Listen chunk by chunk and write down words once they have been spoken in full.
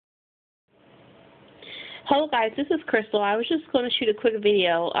Hello guys, this is Crystal. I was just going to shoot a quick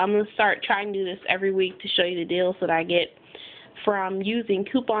video. I'm going to start trying to do this every week to show you the deals that I get from using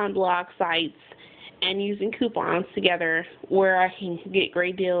coupon blog sites and using coupons together where I can get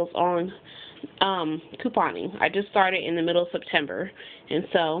great deals on couponing. I just started in the middle of September, and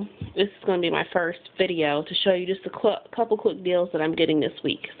so this is going to be my first video to show you just a couple quick deals that I'm getting this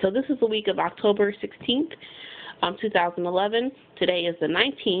week. So this is the week of October 16th. 2011. Today is the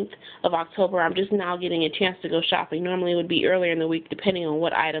 19th of October. I'm just now getting a chance to go shopping. Normally it would be earlier in the week depending on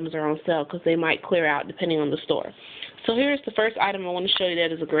what items are on sale because they might clear out depending on the store. So here's the first item I want to show you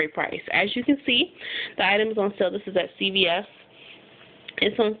that is a great price. As you can see, the item is on sale. This is at CVS.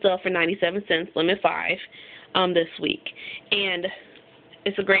 It's on sale for 97 cents, limit 5, this week. And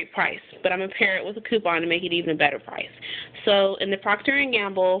it's a great price, but I'm going to pair it with a coupon to make it even a better price. So in the Procter &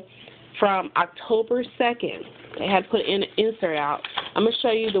 Gamble from October 2nd, they had put an insert out. I'm going to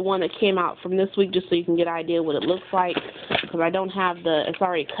show you the one that came out from this week just so you can get an idea what it looks like because I don't have it's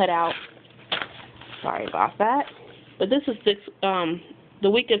already cut out. Sorry about that. But this is the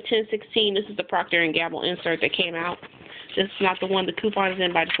week of 10/16. This is the Procter & Gamble insert that came out. This is not the one the coupon is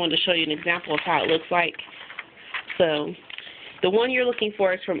in, but I just wanted to show you an example of how it looks like. So the one you're looking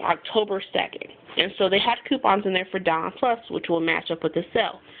for is from October 2nd. And so they had coupons in there for Don Plus, which will match up with the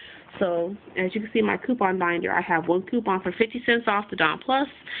sale. So, as you can see in my coupon binder, I have one coupon for 50 cents off the Don Plus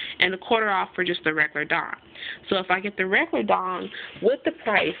and a quarter off for just the regular Don. So if I get the regular Don with the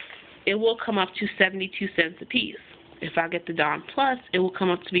price, it will come up to 72 cents a piece. If I get the Don Plus, it will come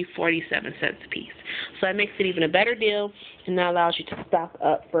up to be 47 cents a piece. So that makes it even a better deal, and that allows you to stock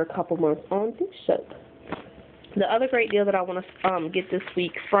up for a couple months on dish soap. The other great deal that I want to get this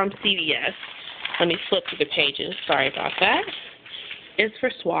week from CVS, let me flip through the pages, sorry about that, is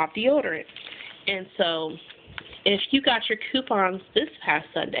for Suave deodorant. And so if you got your coupons this past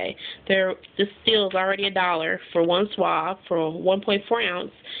Sunday, this deal is already $1 for one Suave for 1.4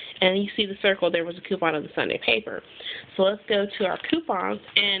 ounce, and you see the circle, there was a coupon on the Sunday paper. So let's go to our coupons,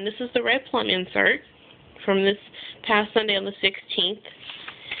 and this is the Red Plum insert from this past Sunday on the 16th.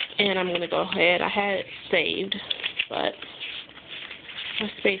 And I'm going to go ahead, I had it saved, but my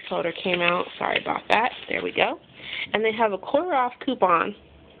space holder came out, sorry about that, there we go. And they have a quarter off coupon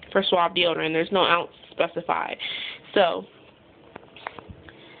for Suave deodorant. There's no ounce specified. So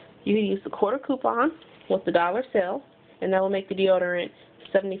you can use the quarter coupon with the $1 sale, and that will make the deodorant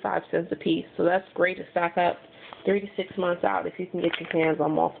 75 cents a piece. So that's great to stock up 3 to 6 months out if you can get your hands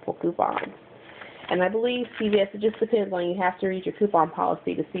on multiple coupons. And I believe CVS, it just depends on, you have to read your coupon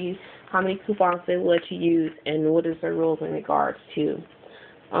policy to see how many coupons they will let you use and what is their rules in regards to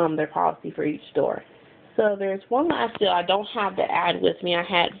their policy for each store. So there's one last deal. I don't have the ad with me. I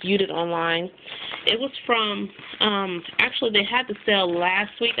had viewed it online. It was from, actually they had the sale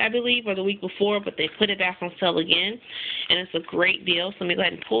last week, I believe, or the week before, but they put it back on sale again, and it's a great deal. So let me go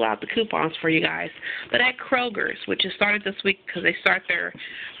ahead and pull out the coupons for you guys. But at Kroger's, which has started this week because they start their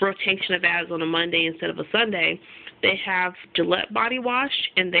rotation of ads on a Monday instead of a Sunday, they have Gillette body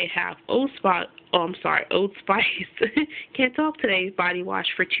wash, and they have Old Spice, can't talk today, body wash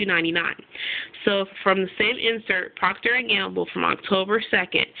for $2.99. So from the same insert, Procter & Gamble from October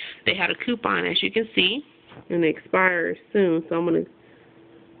 2nd, they had a coupon, as you can see, and it expires soon, so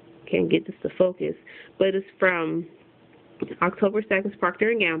can't get this to focus, but it's from October 2nd,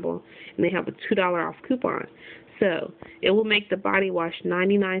 Procter & Gamble, and they have a $2 off coupon. So it will make the body wash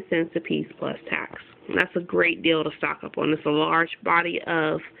 99 cents a piece plus tax. And that's a great deal to stock up on. It's a large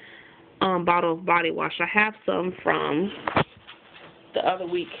bottle of body wash. I have some from the other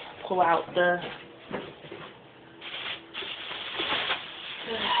week. Pull out the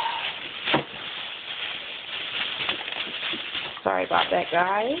sorry about that,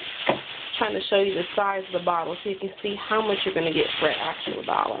 guys. Trying to show you the size of the bottle so you can see how much you're going to get for an actual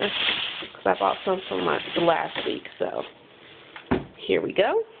 $1. Because I bought some from the last week. So here we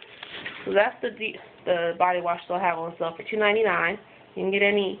go. So that's the body wash they'll have on sale for $2.99. You can get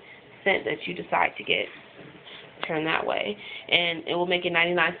any scent that you decide to get. Turn that way, and it will make it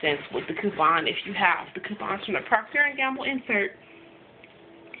 99 cents with the coupon if you have the coupons from the Procter & Gamble insert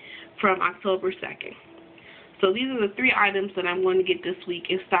from October 2nd. So these are the 3 items that I'm going to get this week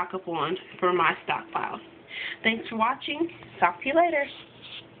and stock up on for my stockpile. Thanks for watching. Talk to you later.